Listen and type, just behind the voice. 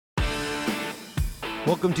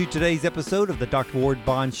Welcome to today's episode of the Dr. Ward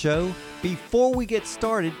Bond Show. Before we get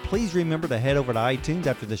started, please remember to head over to iTunes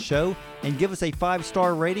after the show and give us a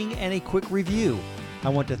 5-star rating and a quick review. I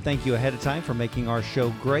want to thank you ahead of time for making our show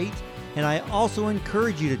great, and I also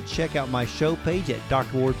encourage you to check out my show page at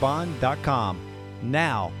drwardbond.com.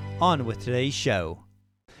 Now, on with today's show.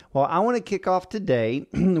 Well, I want to kick off today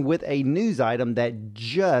with a news item that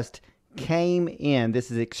just came in. This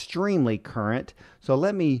is extremely current, so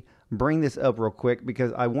let me bring this up real quick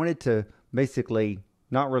because I wanted to basically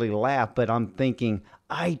not really laugh, but I'm thinking,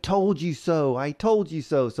 I told you so, I told you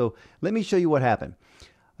so. So let me show you what happened.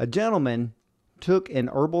 A gentleman took an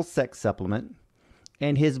herbal sex supplement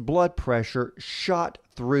and his blood pressure shot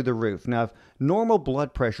through the roof. Now, if normal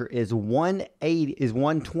blood pressure is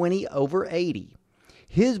 120 over 80,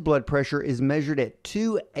 his blood pressure is measured at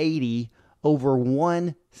 280 over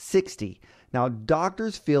 160. Now,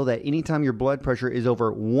 doctors feel that anytime your blood pressure is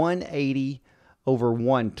over 180 over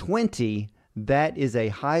 120, that is a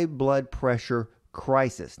high blood pressure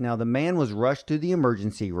crisis. Now, the man was rushed to the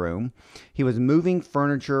emergency room. He was moving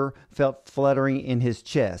furniture, felt fluttering in his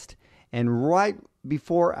chest. And right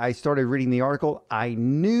before I started reading the article, I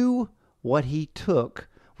knew what he took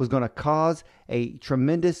was going to cause a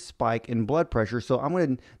tremendous spike in blood pressure. So I'm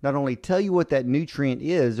going to not only tell you what that nutrient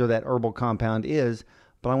is or that herbal compound is,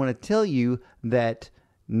 but I want to tell you that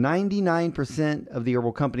 99% of the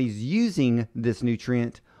herbal companies using this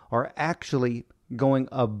nutrient are actually going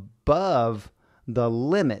above the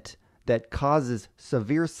limit that causes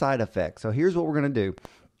severe side effects. So here's what we're going to do.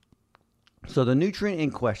 So the nutrient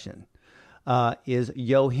in question is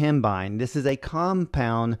yohimbine. This is a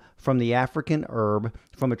compound from the African herb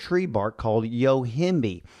from a tree bark called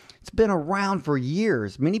yohimbe. It's been around for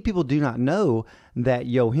years. Many people do not know that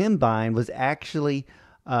yohimbine was actually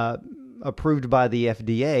approved by the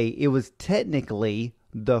FDA. It was technically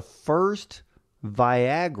the first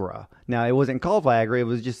Viagra. Now, it wasn't called Viagra. It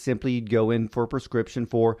was just simply you'd go in for a prescription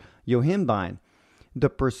for yohimbine. The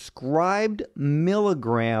prescribed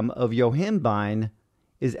milligram of yohimbine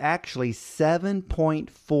is actually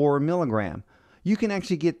 7.4 milligram. You can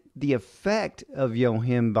actually get the effect of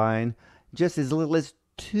yohimbine just as little as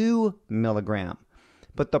 2 milligram.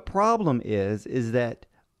 But the problem is that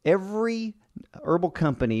every herbal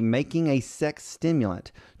company making a sex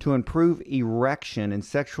stimulant to improve erection and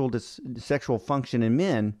sexual function in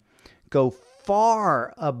men go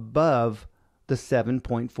far above the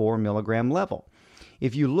 7.4 milligram level.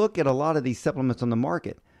 If you look at a lot of these supplements on the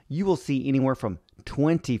market, you will see anywhere from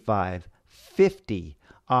 25, 50,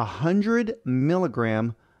 100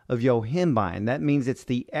 milligram of yohimbine. That means it's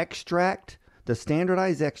the extract, the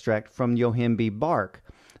standardized extract from yohimbe bark.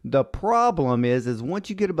 The problem is once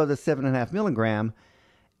you get above the 7.5 milligram,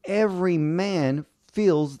 every man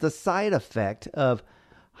feels the side effect of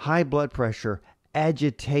high blood pressure,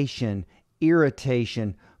 agitation,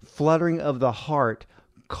 irritation, fluttering of the heart,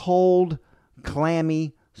 cold,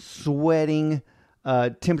 clammy, sweating,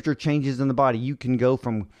 temperature changes in the body. You can go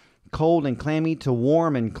from cold and clammy to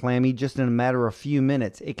warm and clammy just in a matter of a few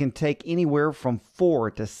minutes. It can take anywhere from 4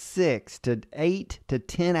 to 6 to 8 to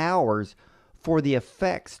 10 hours for the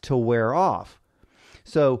effects to wear off.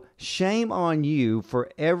 So shame on you for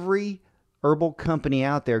every herbal company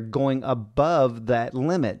out there going above that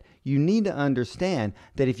limit. You need to understand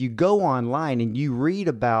that if you go online and you read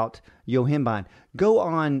about yohimbine, go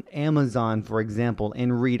on Amazon, for example,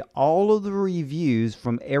 and read all of the reviews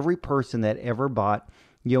from every person that ever bought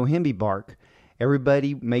yohimbe bark.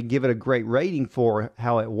 Everybody may give it a great rating for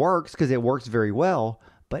how it works because it works very well,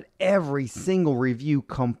 but every single review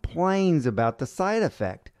complains about the side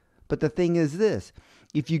effect. But the thing is this,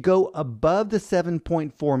 if you go above the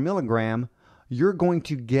 7.4 milligram, you're going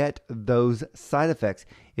to get those side effects.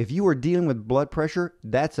 If you are dealing with blood pressure,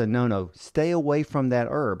 that's a no-no. Stay away from that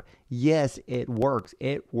herb. Yes, it works.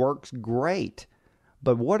 It works great.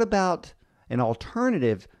 But what about an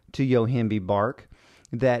alternative to yohimbe bark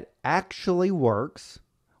that actually works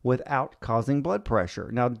without causing blood pressure?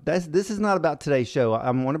 Now, this is not about today's show. I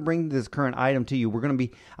want to bring this current item to you. I'm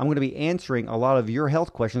going to be answering a lot of your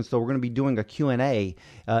health questions, so we're going to be doing a Q&A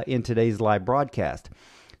in today's live broadcast.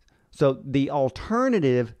 So the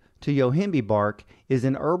alternative to yohimbe bark is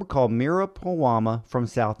an herb called Mira-Pawama from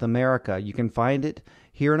South America. You can find it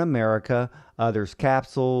here in America. There's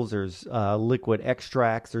capsules, there's liquid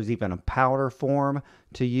extracts, there's even a powder form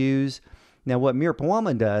to use. Now, what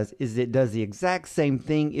Mira-Pawama does is it does the exact same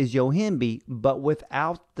thing as yohimbe, but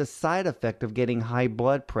without the side effect of getting high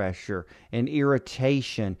blood pressure and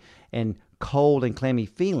irritation and cold and clammy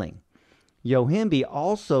feeling. Yohimbe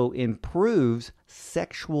also improves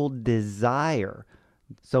sexual desire.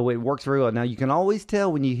 So it works very well. Now, you can always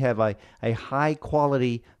tell when you have a high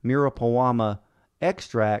quality Miropoama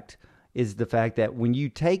extract is the fact that when you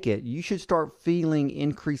take it, you should start feeling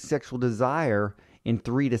increased sexual desire in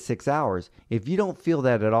 3 to 6 hours. If you don't feel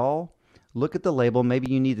that at all, look at the label.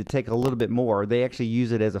 Maybe you need to take a little bit more. They actually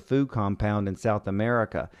use it as a food compound in South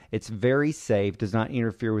America. It's very safe, does not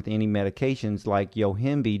interfere with any medications like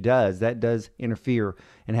Yohimbe does. That does interfere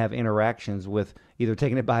and have interactions with either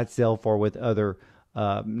taking it by itself or with other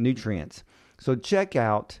nutrients. So check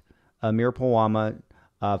out Miropoama.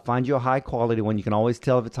 Find you a high quality one. You can always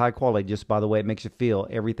tell if it's high quality just by the way it makes you feel.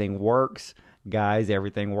 Everything works. Guys,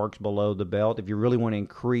 everything works below the belt. If you really want to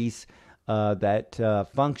increase that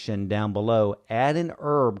function down below, add an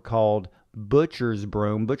herb called Butcher's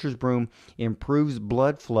Broom. Butcher's Broom improves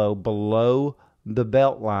blood flow below the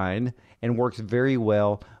belt line and works very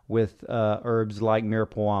well with herbs like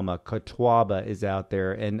Miropoama. Catawba is out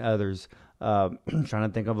there and others. I'm trying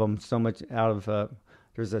to think of them so much out of...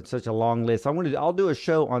 there's such a long list. I'll do a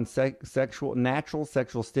show on natural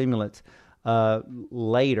sexual stimulants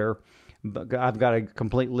later. But I've got a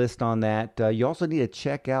complete list on that. You also need to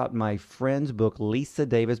check out my friend's book, Lisa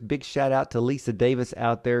Davis. Big shout out to Lisa Davis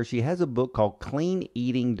out there. She has a book called Clean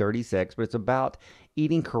Eating, Dirty Sex, but it's about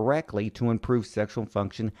eating correctly to improve sexual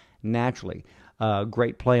function naturally.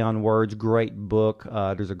 Great play on words, great book.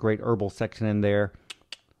 There's a great herbal section in there.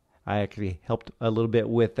 I actually helped a little bit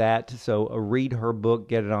with that. So read her book,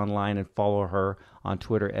 get it online, and follow her on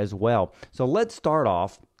Twitter as well. So let's start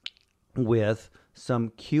off with some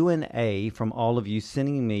Q&A from all of you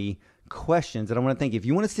sending me questions. And I want to thank you. If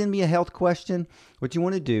you want to send me a health question, what you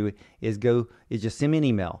want to do is just send me an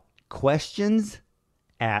email.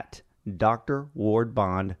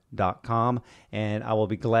 questions@drwardbond.com, and I will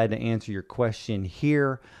be glad to answer your question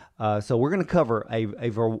here. So we're going to cover a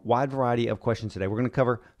wide variety of questions today. We're going to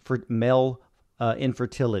cover for male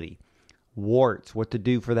infertility, warts, what to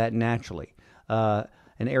do for that naturally,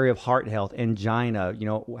 an area of heart health, angina,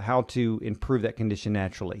 how to improve that condition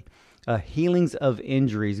naturally. Healings of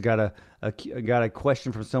injuries. Got a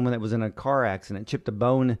question from someone that was in a car accident, chipped a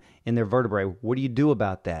bone in their vertebrae. What do you do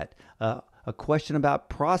about that? A question about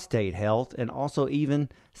prostate health and also even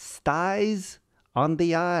styes on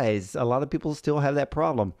the eyes. A lot of people still have that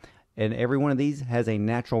problem, and every one of these has a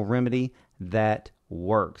natural remedy that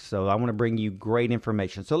works. So I want to bring you great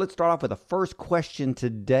information. So let's start off with the first question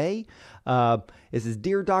today. This is,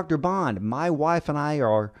 Dear Dr. Bond, my wife and I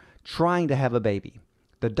are trying to have a baby.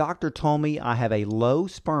 The doctor told me I have a low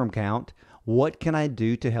sperm count. What can I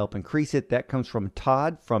do to help increase it? That comes from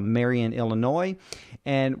Todd from Marion, Illinois.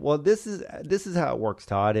 And well, this is how it works,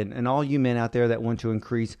 Todd. And all you men out there that want to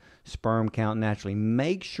increase sperm count naturally,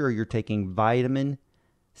 make sure you're taking vitamin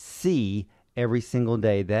C every single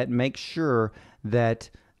day. That makes sure that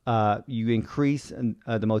you increase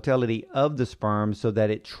the motility of the sperm so that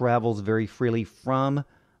it travels very freely from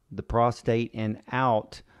the prostate and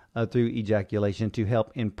out through ejaculation to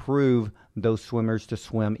help improve those swimmers to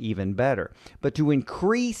swim even better. But to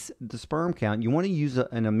increase the sperm count, you want to use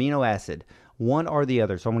an amino acid, one or the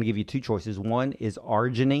other. So I'm going to give you two choices. One is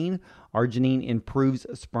arginine. Arginine improves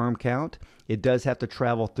sperm count. It does have to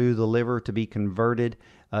travel through the liver to be converted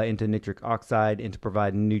into nitric oxide and to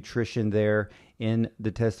provide nutrition there in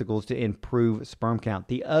the testicles to improve sperm count.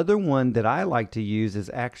 The other one that I like to use is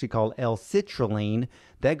actually called L-citrulline.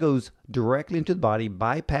 That goes directly into the body,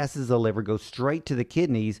 bypasses the liver, goes straight to the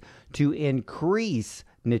kidneys to increase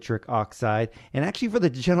nitric oxide. And actually for the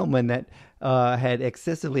gentleman that had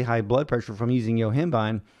excessively high blood pressure from using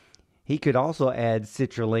yohimbine, he could also add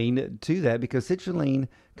citrulline to that, because citrulline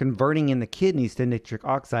converting in the kidneys to nitric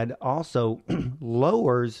oxide also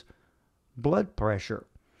lowers blood pressure.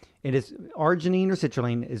 It is arginine or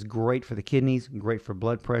citrulline is great for the kidneys, great for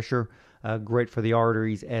blood pressure, great for the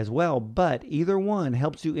arteries as well. But either one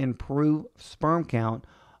helps you improve sperm count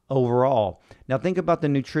overall. Now think about the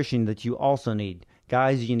nutrition that you also need.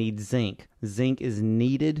 Guys, you need zinc. Zinc is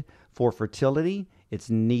needed for fertility. It's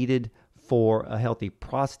needed for a healthy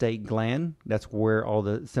prostate gland. That's where all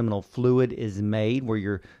the seminal fluid is made, where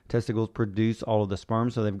your testicles produce all of the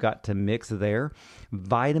sperm, so they've got to mix there.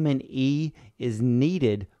 Vitamin E is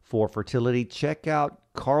needed for fertility. Check out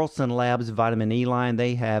Carlson Labs Vitamin E line.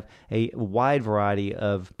 They have a wide variety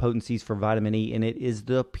of potencies for vitamin E, and it is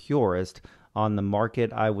the purest on the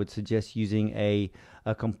market. I would suggest using a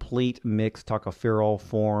complete mixed tocopherol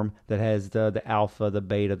form that has the alpha, the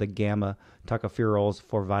beta, the gamma tocopherols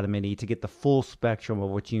for vitamin E to get the full spectrum of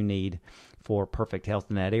what you need for perfect health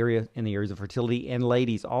in that area, in the areas of fertility. And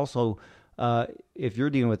ladies, also, if you're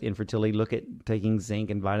dealing with infertility, look at taking zinc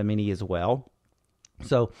and vitamin E as well.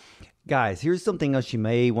 So, guys, here's something else you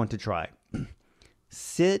may want to try.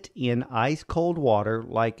 sit in ice cold water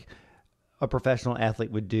like a professional athlete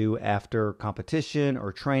would do after competition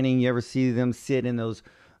or training. You ever see them sit in those,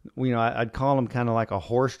 I'd call them kind of like a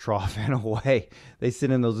horse trough in a way. They sit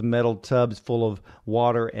in those metal tubs full of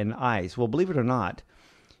water and ice. Well, believe it or not,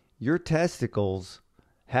 your testicles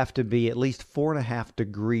have to be at least 4.5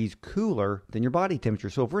 degrees cooler than your body temperature.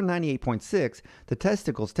 So if we're 98.6, the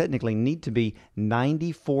testicles technically need to be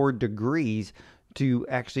 94 degrees to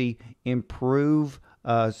actually improve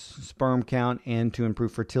sperm count and to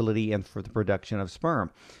improve fertility and for the production of sperm.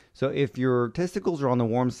 So if your testicles are on the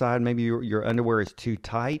warm side, maybe your underwear is too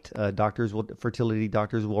tight, fertility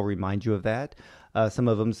doctors will remind you of that. Some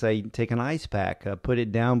of them say take an ice pack, put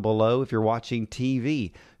it down below if you're watching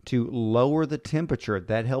TV to lower the temperature.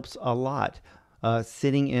 That helps a lot.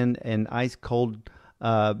 Sitting in an ice cold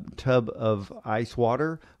tub of ice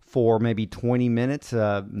water for maybe 20 minutes,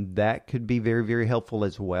 that could be very, very helpful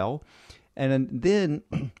as well. And then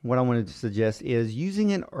what I wanted to suggest is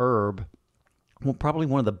using an herb, well, probably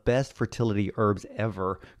one of the best fertility herbs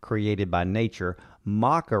ever created by nature,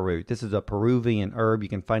 maca root. This is a Peruvian herb. You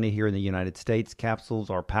can find it here in the United States, capsules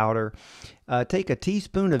or powder. Take a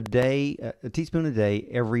teaspoon a day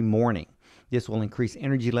every morning. This will increase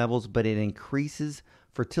energy levels, but it increases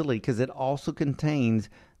fertility because it also contains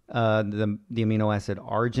the amino acid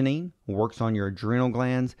arginine, works on your adrenal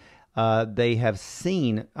glands. They have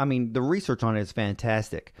seen, the research on it is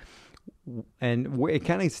fantastic. And it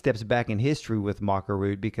kind of steps back in history with maca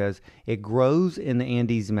root because it grows in the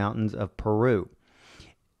Andes Mountains of Peru.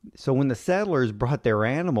 So when the settlers brought their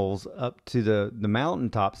animals up to the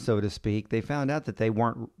mountaintops, so to speak, they found out that they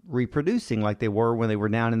weren't reproducing like they were when they were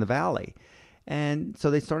down in the valley. And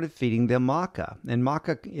so they started feeding them maca. And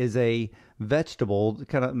maca is a vegetable,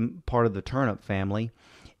 kind of part of the turnip family.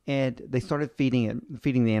 And they started feeding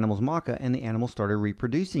the animals maca, and the animals started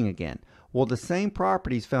reproducing again. Well, the same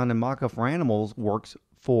properties found in maca for animals works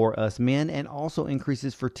for us men and also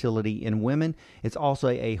increases fertility in women. It's also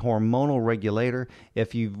a hormonal regulator.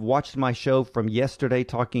 If you've watched my show from yesterday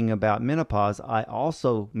talking about menopause, I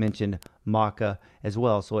also mentioned maca as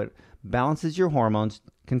well. So it balances your hormones,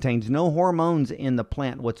 contains no hormones in the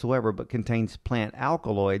plant whatsoever, but contains plant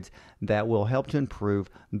alkaloids that will help to improve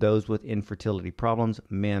those with infertility problems,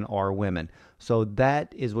 men or women. So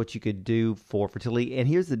that is what you could do for fertility. And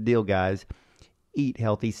here's the deal, guys. Eat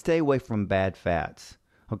healthy. Stay away from bad fats.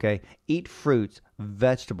 Okay? Eat fruits,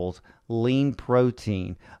 vegetables, lean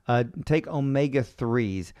protein. Take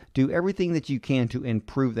omega-3s. Do everything that you can to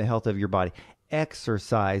improve the health of your body.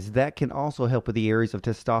 Exercise. That can also help with the areas of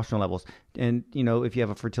testosterone levels. And, if you have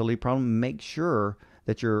a fertility problem, make sure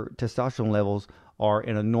that your testosterone levels are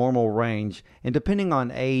in a normal range. And depending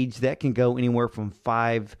on age, that can go anywhere from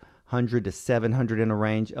 500 to 700 in a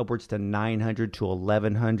range, upwards to 900 to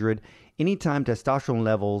 1100. Anytime testosterone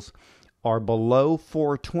levels are below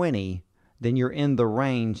 420, then you're in the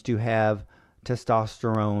range to have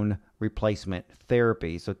testosterone replacement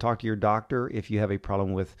therapy. So talk to your doctor if you have a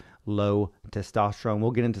problem with low testosterone.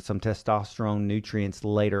 We'll get into some testosterone nutrients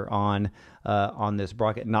later on this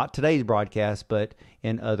broadcast. Not today's broadcast, but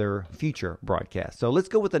in other future broadcasts. So let's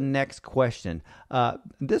go with the next question.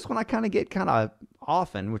 This one I kind of get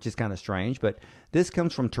often, which is kind of strange, but this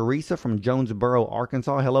comes from Teresa from Jonesboro,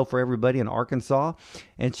 Arkansas. Hello for everybody in Arkansas.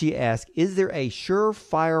 And she asks, is there a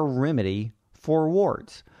surefire remedy for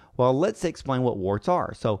warts? Well, let's explain what warts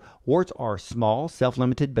are. So warts are small,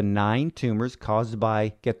 self-limited, benign tumors caused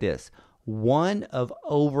by, get this, one of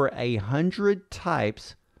over 100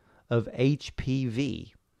 types of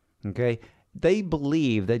HPV. Okay? They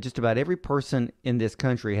believe that just about every person in this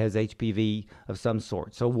country has HPV of some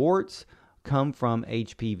sort. So warts come from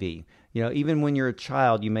HPV. Even when you're a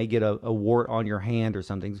child, you may get a wart on your hand or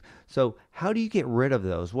something. So how do you get rid of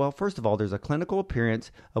those? Well, first of all, there's a clinical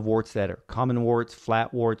appearance of warts that are common warts,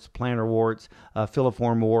 flat warts, plantar warts,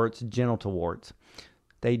 filiform warts, genital warts.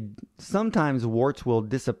 Sometimes warts will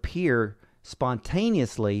disappear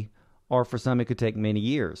spontaneously, or for some it could take many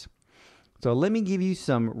years. So let me give you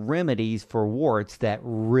some remedies for warts that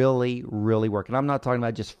really, really work. And I'm not talking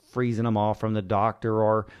about just freezing them off from the doctor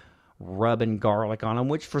or rubbing garlic on them,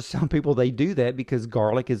 which for some people they do that because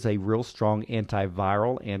garlic is a real strong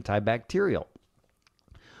antiviral, antibacterial.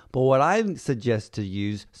 But what I suggest to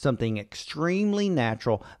use something extremely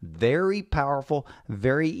natural, very powerful,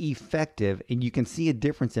 very effective, and you can see a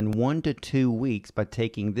difference in 1 to 2 weeks by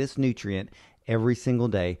taking this nutrient every single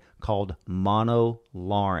day, called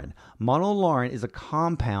monolaurin. Monolaurin is a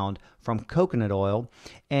compound from coconut oil,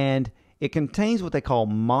 and it contains what they call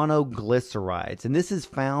monoglycerides, and this is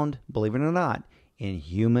found, believe it or not, in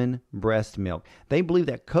human breast milk. They believe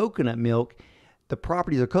that coconut milk, the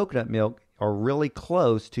properties of coconut milk are really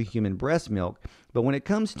close to human breast milk. But when it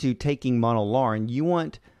comes to taking monolaurin, you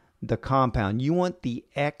want the compound. You want the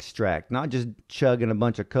extract, not just chugging a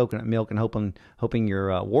bunch of coconut milk and hoping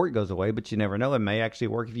your wart goes away, but you never know. It may actually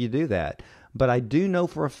work if you do that. But I do know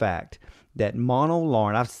for a fact that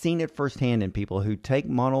monolaurin, I've seen it firsthand in people who take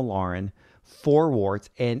monolaurin for warts,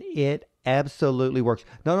 and it absolutely works.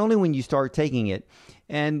 Not only when you start taking it,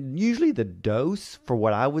 and usually the dose for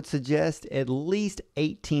what I would suggest, at least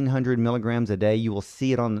 1,800 milligrams a day. You will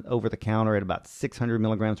see it on over the counter at about 600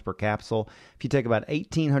 milligrams per capsule. If you take about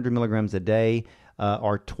 1,800 milligrams a day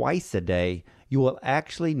or twice a day, you will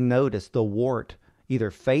actually notice the wart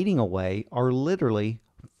either fading away or literally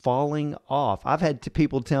falling off. I've had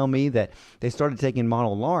people tell me that they started taking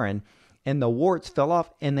monolaurin and the warts fell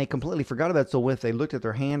off and they completely forgot about it. So if they looked at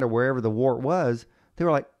their hand or wherever the wart was, they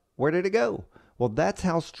were like, where did it go? Well, that's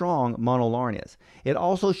how strong monolaurin is. It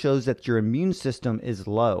also shows that your immune system is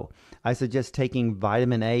low. I suggest taking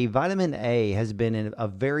vitamin A. Vitamin A has been a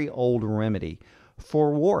very old remedy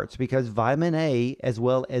for warts because vitamin A, as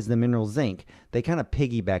well as the mineral zinc, they kind of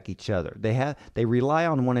piggyback each other. They rely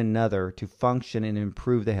on one another to function and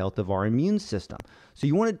improve the health of our immune system. So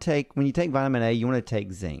when you take vitamin A, you want to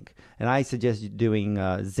take zinc. And I suggest doing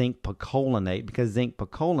zinc picolinate because zinc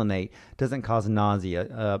picolinate doesn't cause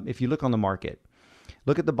nausea. If you look on the market,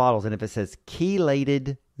 look at the bottles, and if it says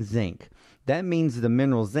chelated zinc, that means the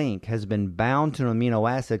mineral zinc has been bound to an amino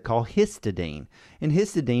acid called histidine. And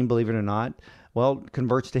histidine, believe it or not,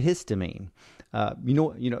 converts to histamine.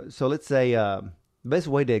 So let's say the best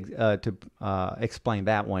way to explain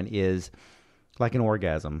that one is like an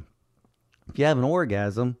orgasm. If you have an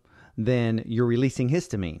orgasm, then you're releasing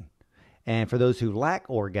histamine. And for those who lack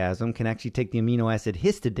orgasm, can actually take the amino acid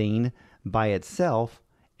histidine by itself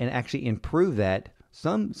and actually improve that.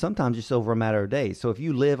 Sometimes just over a matter of days. So if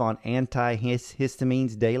you live on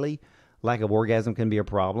antihistamines daily, lack of orgasm can be a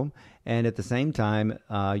problem. And at the same time,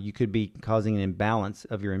 you could be causing an imbalance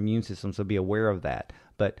of your immune system. So be aware of that.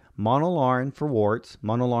 But monolaurin for warts,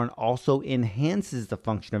 monolaurin also enhances the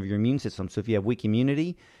function of your immune system. So if you have weak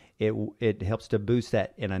immunity, it helps to boost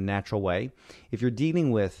that in a natural way. If you're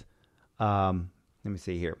dealing with, let me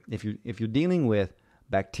see here. If you're dealing with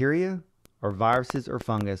bacteria or viruses or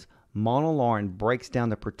fungus, monolaurin breaks down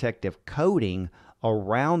the protective coating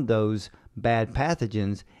around those bad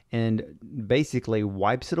pathogens and basically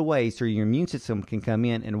wipes it away so your immune system can come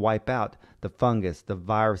in and wipe out the fungus, the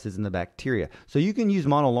viruses, and the bacteria. So you can use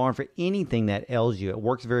monolaurin for anything that ails you. It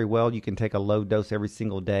works very well. You can take a low dose every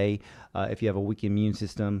single day if you have a weak immune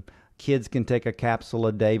system. Kids can take a capsule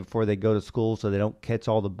a day before they go to school so they don't catch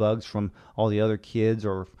all the bugs from all the other kids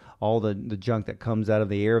or all the junk that comes out of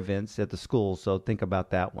the air vents at the school. So think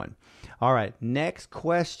about that one. All right, next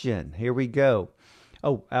question. Here we go.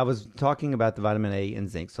 Oh, I was talking about the vitamin A and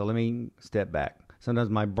zinc. So let me step back. Sometimes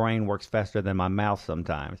my brain works faster than my mouth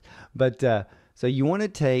sometimes. But so you want to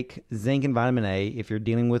take zinc and vitamin A if you're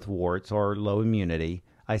dealing with warts or low immunity.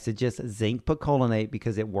 I suggest zinc picolinate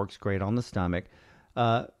because it works great on the stomach.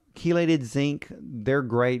 Chelated zinc, they're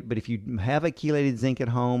great, but if you have a chelated zinc at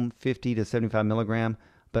home, 50 to 75 milligram,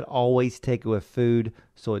 but always take it with food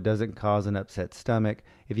so it doesn't cause an upset stomach.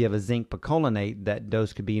 If you have a zinc picolinate, that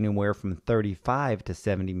dose could be anywhere from 35 to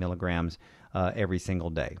 70 milligrams every single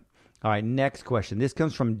day. All right, next question. This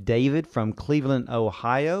comes from David from Cleveland,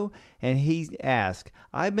 Ohio, and he asked,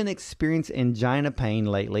 I've been experiencing angina pain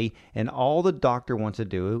lately, and all the doctor wants to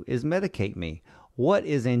do is medicate me. What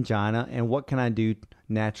is angina, and what can I do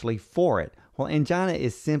naturally for it? Well, angina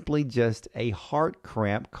is simply just a heart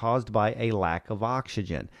cramp caused by a lack of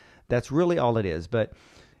oxygen. That's really all it is. But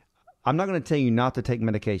I'm not going to tell you not to take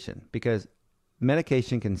medication because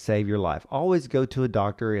medication can save your life. Always go to a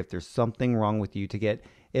doctor if there's something wrong with you to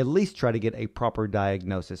at least try to get a proper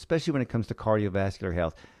diagnosis, especially when it comes to cardiovascular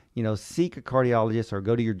health. Seek a cardiologist or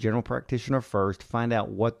go to your general practitioner first, find out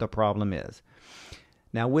what the problem is.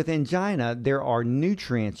 Now, with angina, there are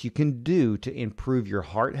nutrients you can do to improve your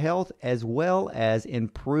heart health as well as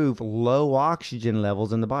improve low oxygen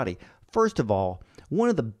levels in the body. First of all, one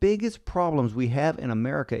of the biggest problems we have in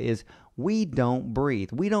America is we don't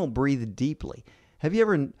breathe. We don't breathe deeply. Have you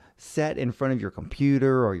ever sat in front of your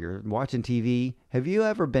computer or you're watching TV? Have you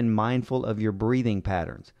ever been mindful of your breathing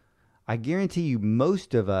patterns? I guarantee you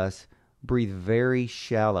most of us breathe very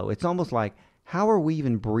shallow. It's almost like, how are we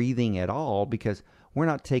even breathing at all? Because we're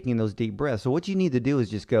not taking those deep breaths. So what you need to do is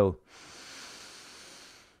just go,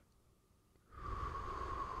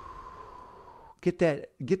 get that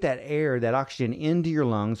air, that oxygen into your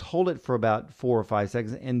lungs, hold it for about 4 or 5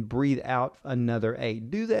 seconds, and breathe out another 8.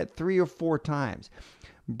 Do that 3 or 4 times.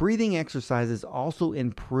 Breathing exercises also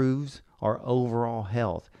improves our overall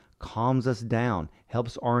health. calms us down,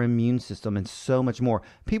 helps our immune system, and so much more.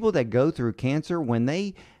 People that go through cancer, when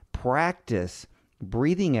they practice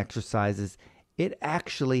breathing exercises, it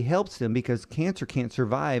actually helps them because cancer can't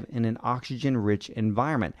survive in an oxygen-rich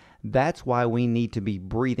environment. That's why we need to be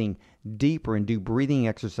breathing deeper and do breathing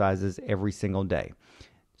exercises every single day.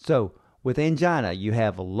 So with angina, you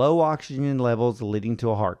have low oxygen levels leading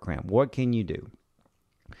to a heart cramp. What can you do?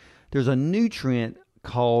 There's a nutrient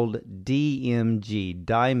called DMG,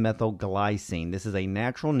 dimethylglycine. This is a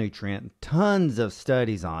natural nutrient, tons of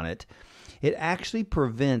studies on it. It actually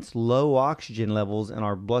prevents low oxygen levels in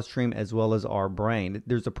our bloodstream as well as our brain.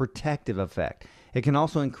 There's a protective effect. It can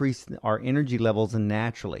also increase our energy levels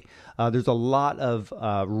naturally. There's a lot of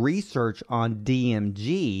research on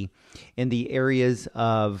DMG in the areas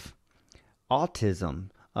of autism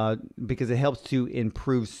because it helps to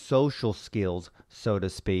improve social skills, so to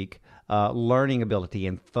speak, learning ability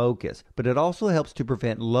and focus. But it also helps to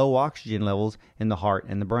prevent low oxygen levels in the heart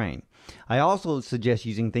and the brain. I also suggest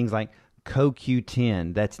using things like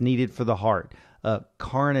CoQ10 that's needed for the heart,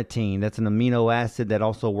 carnitine, that's an amino acid that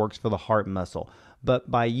also works for the heart muscle.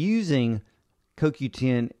 But by using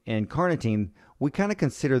CoQ10 and carnitine, we kind of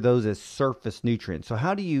consider those as surface nutrients. So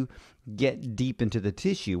how do you get deep into the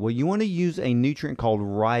tissue? Well, you want to use a nutrient called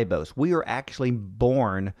ribose. We are actually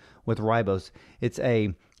born with ribose. It's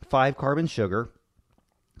a 5-carbon sugar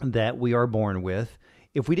that we are born with.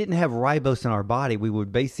 If we didn't have ribose in our body, we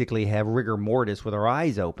would basically have rigor mortis with our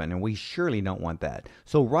eyes open, and we surely don't want that.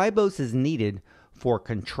 So ribose is needed for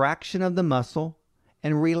contraction of the muscle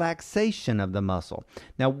and relaxation of the muscle.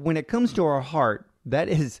 Now, when it comes to our heart, that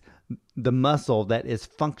is the muscle that is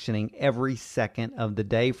functioning every second of the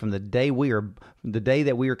day. From the day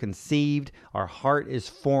that we are conceived, our heart is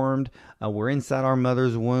formed. We're inside our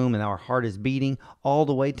mother's womb, and our heart is beating all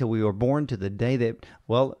the way till we were born to the day that,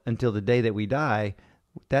 until the day that we die.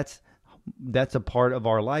 That's a part of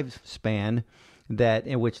our lifespan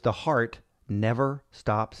in which the heart never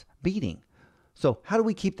stops beating. So how do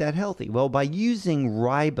we keep that healthy? Well, by using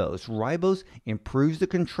ribose. Ribose improves the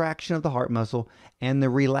contraction of the heart muscle and the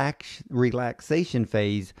relaxation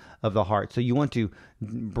phase of the heart. So you want to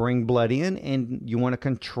bring blood in, and you want to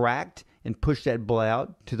contract and push that blood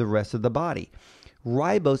out to the rest of the body.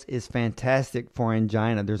 Ribose is fantastic for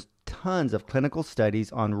angina. There's tons of clinical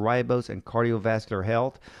studies on ribose and cardiovascular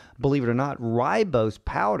health. Believe it or not, ribose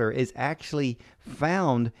powder is actually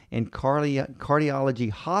found in cardiology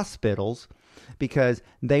hospitals because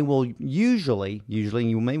they will usually,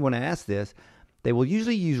 you may want to ask this, they will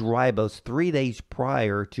usually use ribose 3 days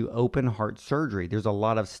prior to open heart surgery. There's a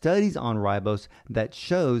lot of studies on ribose that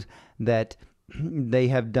shows that they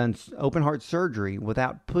have done open heart surgery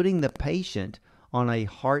without putting the patient on a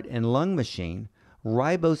heart and lung machine.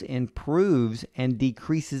 Ribose improves and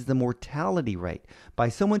decreases the mortality rate. By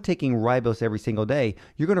someone taking ribose every single day,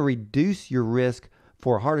 you're going to reduce your risk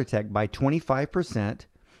for a heart attack by 25%.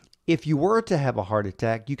 If you were to have a heart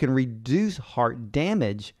attack, you can reduce heart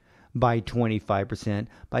damage by 25%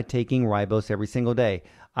 by taking ribose every single day.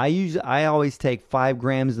 I always take 5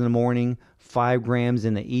 grams in the morning, 5 grams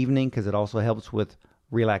in the evening, because it also helps with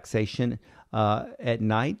relaxation at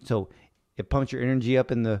night. So it pumps your energy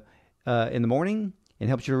up in the morning and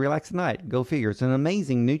helps you to relax at night. Go figure. It's an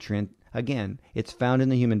amazing nutrient. Again, it's found in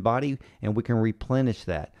the human body, and we can replenish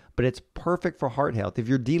that. But it's perfect for heart health. If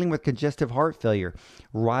you're dealing with congestive heart failure,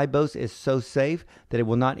 ribose is so safe that it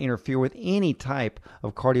will not interfere with any type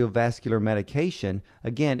of cardiovascular medication.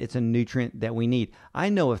 Again, it's a nutrient that we need. I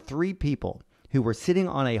know of 3 people who were sitting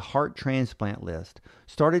on a heart transplant list,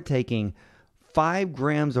 started taking 5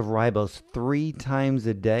 grams of ribose 3 times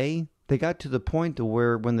a day. They got to the point to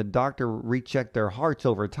where when the doctor rechecked their hearts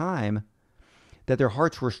over time, that their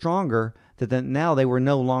hearts were stronger, that then now they were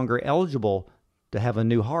no longer eligible to have a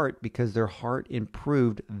new heart because their heart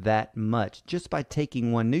improved that much just by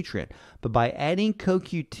taking one nutrient. But by adding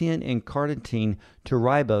CoQ10 and carnitine to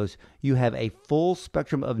ribose, you have a full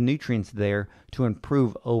spectrum of nutrients there to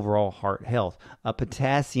improve overall heart health.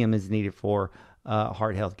 Potassium is needed for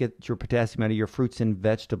heart health. Get your potassium out of your fruits and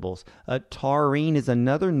vegetables. Taurine is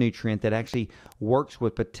another nutrient that actually works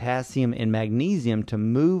with potassium and magnesium to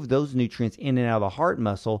move those nutrients in and out of the heart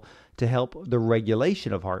muscle to help the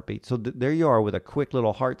regulation of heartbeat. So there you are with a quick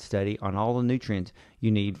little heart study on all the nutrients you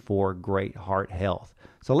need for great heart health.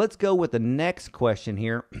 So let's go with the next question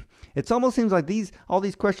here. It almost seems like all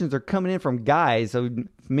these questions are coming in from guys. So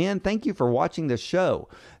men, thank you for watching the show.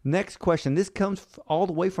 Next question. This comes all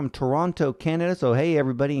the way from Toronto, Canada. So hey,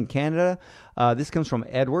 everybody in Canada. This comes from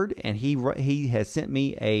Edward, and he has sent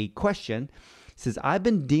me a question. It says, I've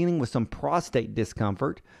been dealing with some prostate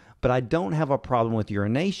discomfort, but I don't have a problem with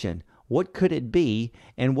urination. What could it be,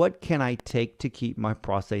 and what can I take to keep my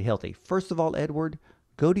prostate healthy? First of all, Edward,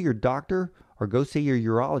 go to your doctor or go see your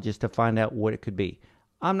urologist to find out what it could be.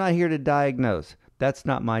 I'm not here to diagnose. That's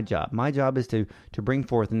not my job. My job is to bring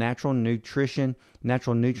forth natural nutrition,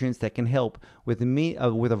 natural nutrients that can help with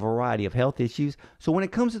a variety of health issues. So when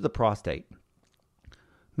it comes to the prostate,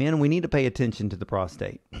 man, we need to pay attention to the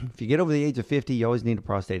prostate. If you get over the age of 50, you always need a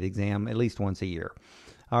prostate exam at least once a year.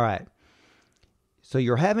 All right. So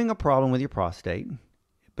you're having a problem with your prostate,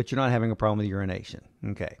 but you're not having a problem with urination.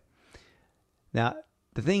 Okay. Now,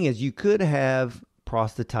 the thing is, you could have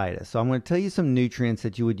prostatitis. So I'm going to tell you some nutrients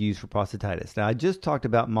that you would use for prostatitis. Now, I just talked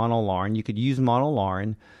about monolaurin. You could use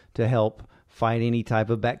monolaurin to help fight any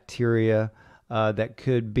type of bacteria that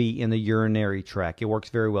could be in the urinary tract. It works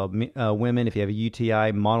very well. Women, if you have a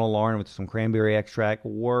UTI, monolaurin with some cranberry extract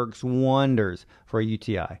works wonders for a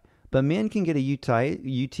UTI. But men can get a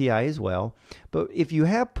UTI as well. But if you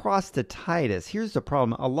have prostatitis, here's the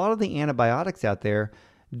problem. A lot of the antibiotics out there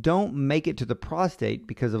don't make it to the prostate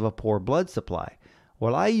because of a poor blood supply.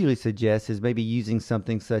 What I usually suggest is maybe using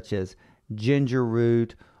something such as ginger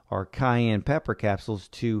root or cayenne pepper capsules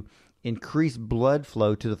to increase blood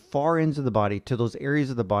flow to the far ends of the body, to those areas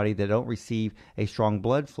of the body that don't receive a strong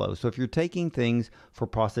blood flow. So if you're taking things for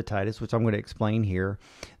prostatitis, which I'm going to explain here,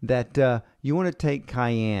 that you want to take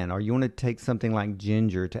cayenne or you want to take something like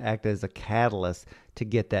ginger to act as a catalyst to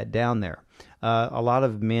get that down there. A lot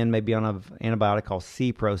of men may be on an antibiotic called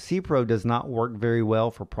Cipro. Cipro does not work very well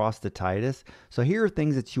for prostatitis. So here are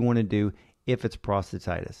things that you want to do if it's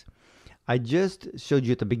prostatitis. I just showed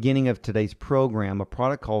you at the beginning of today's program a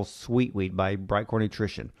product called Sweet Wheat by Brightcore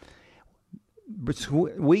Nutrition.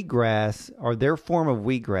 Wheatgrass, or their form of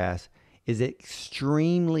wheatgrass, is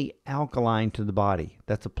extremely alkaline to the body.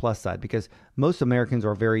 That's a plus side because most Americans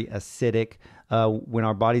are very acidic. When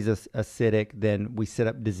our body's acidic, then we set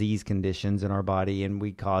up disease conditions in our body and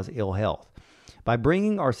we cause ill health. By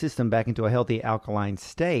bringing our system back into a healthy alkaline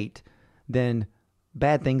state, then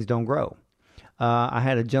bad things don't grow. I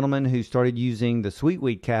had a gentleman who started using the Sweet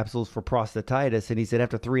Wheat capsules for prostatitis, and he said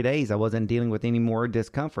after 3 days I wasn't dealing with any more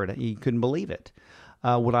discomfort. He couldn't believe it.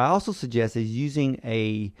 What I also suggest is using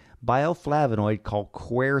a bioflavonoid called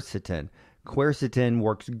quercetin. Quercetin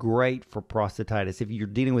works great for prostatitis. If you're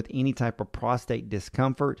dealing with any type of prostate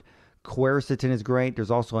discomfort, quercetin is great. There's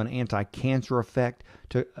also an anti-cancer effect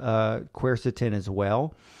to quercetin as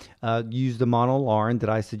well. Use the monolaurin that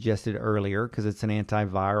I suggested earlier because it's an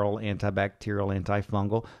antiviral, antibacterial,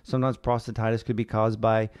 antifungal. Sometimes prostatitis could be caused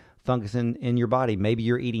by fungus in your body. Maybe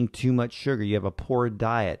you're eating too much sugar. You have a poor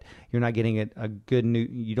diet. You're not getting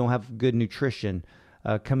you don't have good nutrition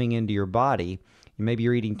coming into your body. Maybe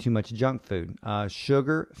you're eating too much junk food.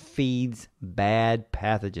 Sugar feeds bad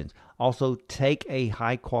pathogens. Also, take a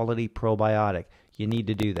high-quality probiotic. You need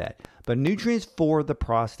to do that. But nutrients for the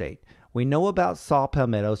prostate. We know about saw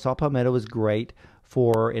palmetto. Saw palmetto is great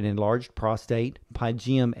for an enlarged prostate.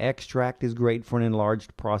 Pygeum extract is great for an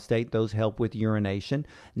enlarged prostate. Those help with urination.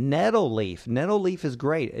 Nettle leaf. Nettle leaf is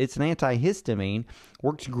great. It's an antihistamine.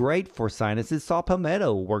 Works great for sinuses. Saw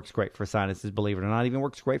palmetto works great for sinuses, believe it or not. Even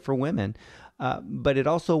works great for women. But it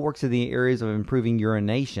also works in the areas of improving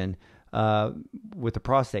urination with the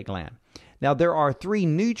prostate gland. Now, there are 3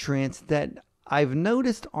 nutrients that I've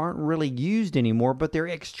noticed aren't really used anymore, but they're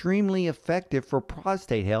extremely effective for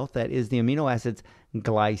prostate health. That is the amino acids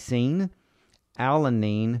glycine,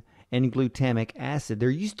 alanine, and glutamic acid. There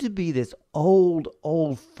used to be this old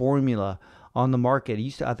formula on the market.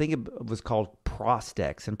 I think it was called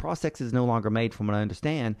Prostex, and Prostex is no longer made from what I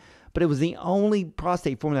understand, but it was the only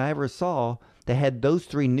prostate formula I ever saw that had those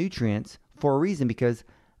 3 nutrients for a reason, because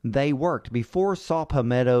they worked. Before saw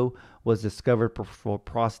palmetto was discovered for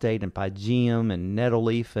prostate, and pygeum and nettle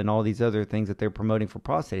leaf and all these other things that they're promoting for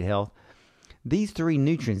prostate health, these 3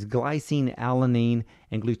 nutrients, glycine, alanine,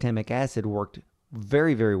 and glutamic acid, worked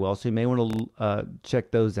very, very well. So you may want to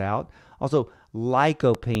check those out. Also,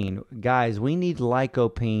 lycopene. Guys, we need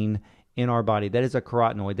lycopene in our body. That is a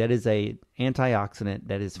carotenoid. That is an antioxidant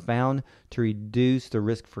that is found to reduce the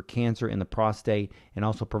risk for cancer in the prostate and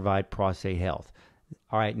also provide prostate health.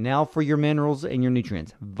 All right, now for your minerals and your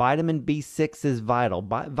nutrients. Vitamin B6 is vital.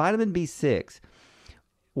 Vitamin B6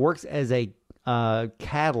 works as a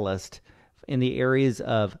catalyst in the areas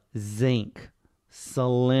of zinc,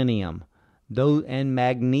 selenium, and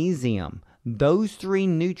magnesium. Those 3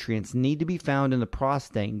 nutrients need to be found in the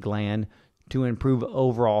prostate gland to improve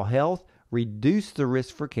overall health, reduce the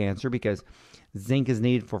risk for cancer, because zinc is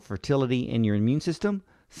needed for fertility in your immune system.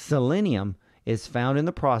 Selenium is found in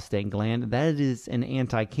the prostate gland. That is an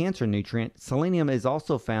anti-cancer nutrient. Selenium is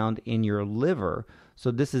also found in your liver.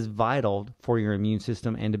 So this is vital for your immune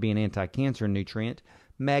system and to be an anti-cancer nutrient.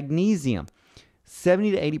 Magnesium.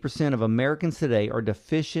 70 to 80% of Americans today are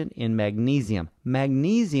deficient in magnesium.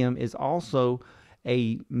 Magnesium is also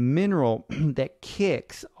a mineral that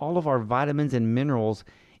kicks all of our vitamins and minerals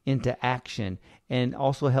into action and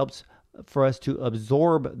also helps for us to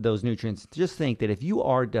absorb those nutrients. Just think that if you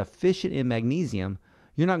are deficient in magnesium,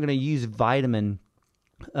 you're not going to use vitamin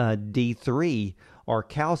D3 or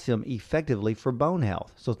calcium effectively for bone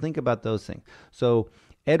health. So think about those things. So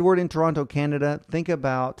Edward in Toronto, Canada, think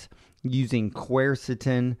about using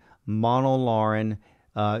quercetin, monolaurin,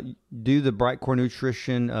 do the Bright Core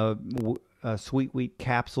Nutrition sweet wheat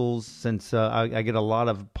capsules, since I get a lot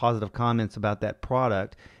of positive comments about that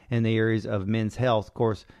product in the areas of men's health. Of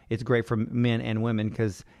course, it's great for men and women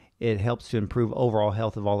because it helps to improve overall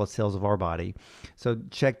health of all the cells of our body. So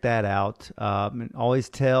check that out. Always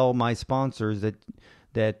tell my sponsors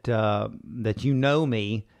that you know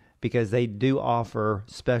me, because they do offer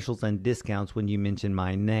specials and discounts when you mention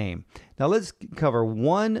my name. Now let's cover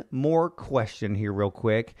one more question here real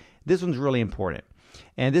quick. This one's really important.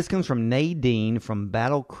 And this comes from Nadine from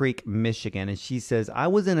Battle Creek, Michigan. And she says, I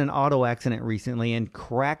was in an auto accident recently and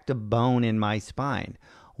cracked a bone in my spine.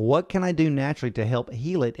 What can I do naturally to help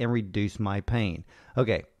heal it and reduce my pain?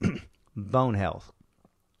 Okay, bone health.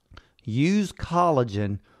 Use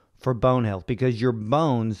collagen for bone health because your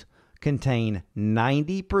bones contain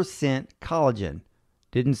 90% collagen.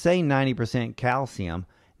 Didn't say 90% calcium,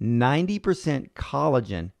 90%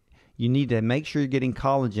 collagen. You need to make sure you're getting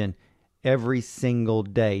collagen every single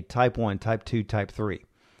day. Type 1, type 2, type 3.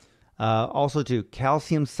 Also, too,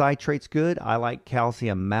 calcium citrate's good. I like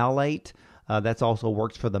calcium malate. That's also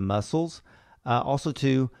works for the muscles. Also,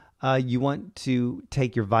 too, you want to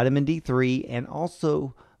take your vitamin D3 and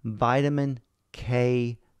also vitamin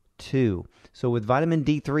K2. So with vitamin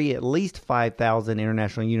D3, at least 5,000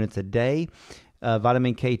 international units a day.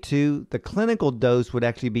 Vitamin K2, the clinical dose would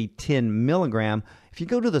actually be 10 milligram. If you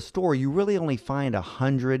go to the store, you really only find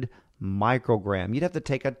 100 microgram. You'd have to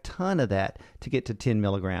take a ton of that to get to 10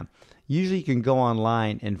 milligram. Usually you can go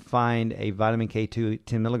online and find a vitamin K2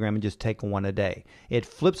 10 milligram and just take one a day. It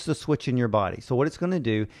flips the switch in your body. So what it's going to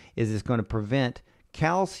do is it's going to prevent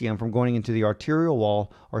calcium from going into the arterial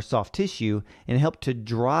wall or soft tissue and help to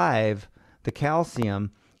drive the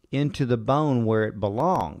calcium into the bone where it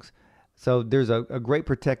belongs. So there's a great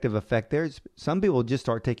protective effect there. Some people just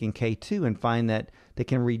start taking K2 and find that they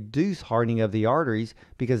can reduce hardening of the arteries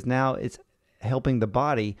because now it's helping the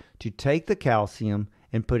body to take the calcium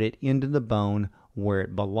and put it into the bone where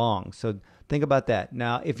it belongs. So think about that.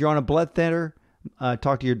 Now, if you're on a blood thinner,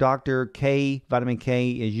 talk to your doctor. Vitamin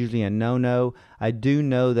K is usually a no-no. I do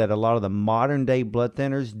know that a lot of the modern day blood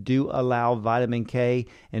thinners do allow vitamin K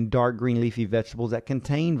and dark green leafy vegetables that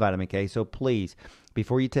contain vitamin K. So please,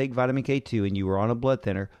 before you take vitamin K2 and you are on a blood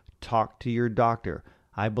thinner, talk to your doctor.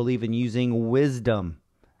 I believe in using wisdom,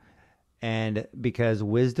 and because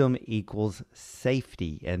wisdom equals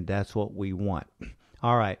safety, and that's what we want.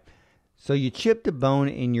 All right. So you chipped a bone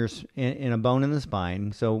in a bone in the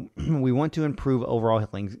spine. So we want to improve overall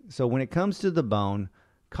healing. So when it comes to the bone,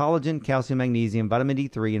 collagen, calcium, magnesium, vitamin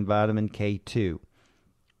D3, and vitamin K2.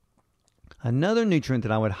 Another nutrient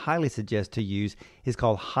that I would highly suggest to use is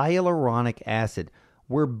called hyaluronic acid.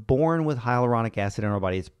 We're born with hyaluronic acid in our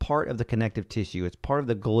body. It's part of the connective tissue. It's part of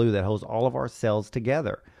the glue that holds all of our cells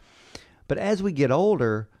together. But as we get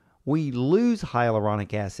older, we lose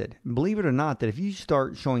hyaluronic acid. Believe it or not, that if you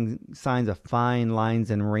start showing signs of fine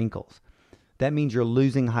lines and wrinkles, that means you're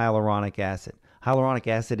losing hyaluronic acid. Hyaluronic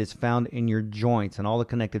acid is found in your joints and all the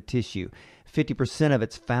connective tissue. 50% of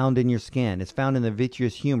it's found in your skin. It's found in the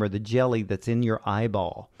vitreous humor, the jelly that's in your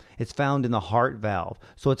eyeball. It's found in the heart valve.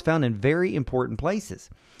 So it's found in very important places.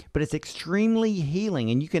 But it's extremely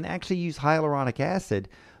healing, and you can actually use hyaluronic acid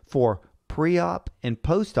for pre-op and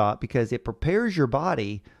post-op because it prepares your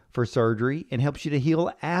body for surgery and helps you to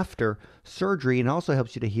heal after surgery, and also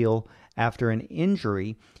helps you to heal after an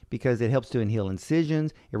injury because it helps to heal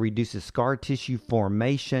incisions, it reduces scar tissue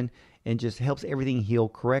formation, and just helps everything heal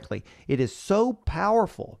correctly. It is so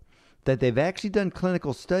powerful that they've actually done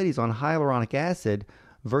clinical studies on hyaluronic acid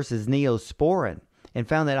versus Neosporin and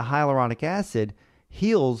found that hyaluronic acid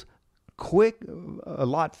heals a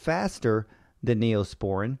lot faster than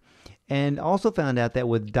Neosporin. And also found out that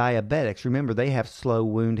with diabetics, remember they have slow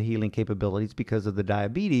wound healing capabilities because of the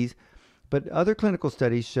diabetes, but other clinical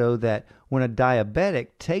studies show that when a diabetic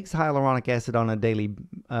takes hyaluronic acid on a daily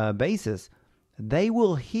basis, they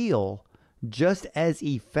will heal just as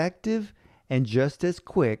effective and just as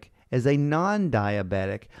quick as a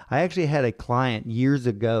non-diabetic. I actually had a client years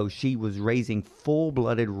ago. She was raising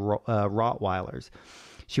full-blooded Rottweilers.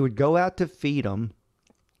 She would go out to feed them,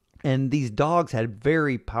 and these dogs had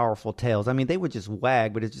very powerful tails. I mean, they would just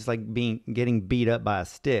wag, but it's just like getting beat up by a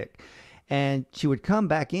stick. And she would come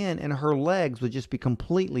back in, and her legs would just be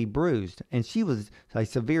completely bruised. And she was a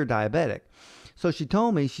severe diabetic. So she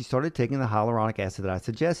told me she started taking the hyaluronic acid that I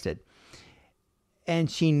suggested. And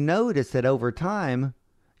she noticed that over time,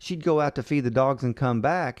 she'd go out to feed the dogs and come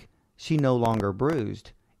back, she no longer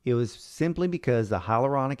bruised. It was simply because the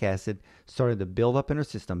hyaluronic acid started to build up in her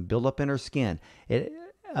system, build up in her skin. It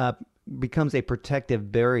becomes a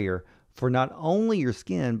protective barrier for not only your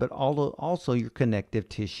skin, but also your connective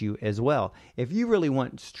tissue as well. If you really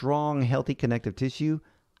want strong, healthy connective tissue,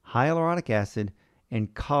 hyaluronic acid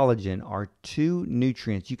and collagen are two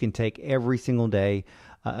nutrients you can take every single day.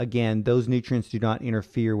 Again, those nutrients do not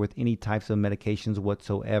interfere with any types of medications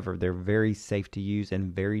whatsoever. They're very safe to use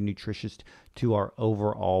and very nutritious to our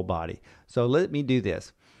overall body. So let me do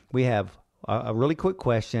this. We have a really quick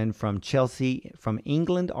question from Chelsea from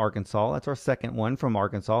England, Arkansas. That's our second one from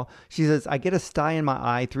Arkansas. She says, I get a sty in my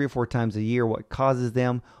eye 3 or 4 times a year. What causes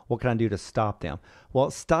them? What can I do to stop them? Well,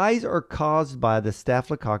 styes are caused by the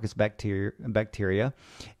Staphylococcus bacteria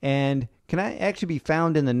and can actually be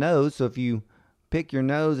found in the nose. So if you pick your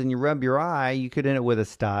nose and you rub your eye, you could end up with a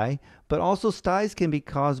sty. But also styes can be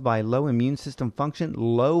caused by low immune system function,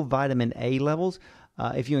 low vitamin A levels.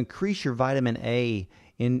 If you increase your vitamin A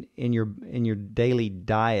in your daily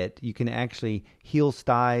diet, you can actually heal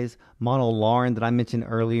styes. Monolaurin that I mentioned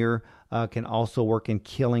earlier can also work in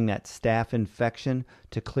killing that staph infection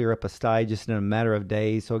to clear up a sty just in a matter of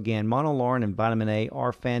days. So again, monolaurin and vitamin A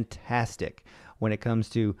are fantastic when it comes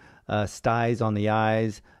to styes on the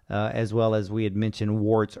eyes, as well as we had mentioned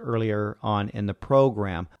warts earlier on in the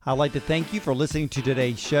program. I'd like to thank you for listening to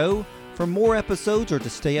today's show. For more episodes or to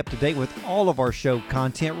stay up to date with all of our show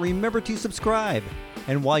content, remember to subscribe.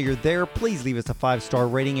 And while you're there, please leave us a 5-star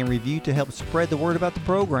rating and review to help spread the word about the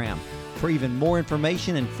program. For even more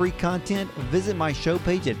information and free content, visit my show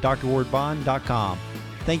page at drwardbond.com.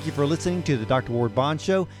 Thank you for listening to the Dr. Ward Bond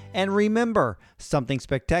Show. And remember, something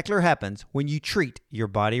spectacular happens when you treat your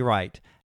body right.